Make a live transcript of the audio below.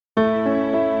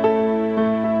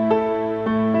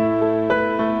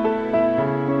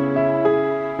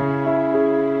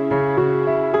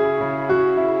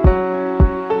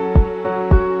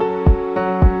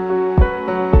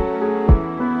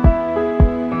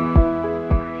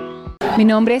Mi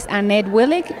nombre es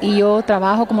Willig y yo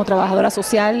trabajo como trabajadora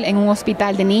social en un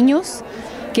hospital de niños.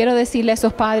 Quiero decirle a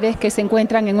esos padres que se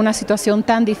encuentran en una situación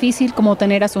tan difícil como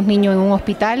tener a sus niños en un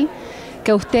hospital,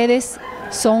 que ustedes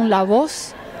son la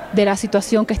voz de la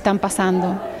situación que están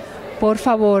pasando. Por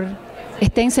favor,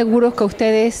 estén seguros que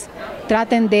ustedes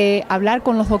traten de hablar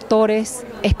con los doctores,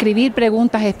 escribir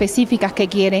preguntas específicas que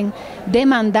quieren,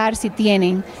 demandar si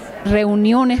tienen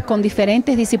reuniones con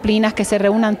diferentes disciplinas, que se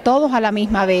reúnan todos a la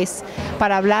misma vez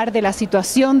para hablar de la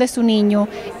situación de su niño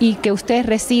y que usted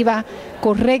reciba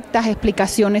correctas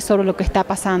explicaciones sobre lo que está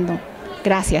pasando.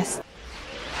 Gracias.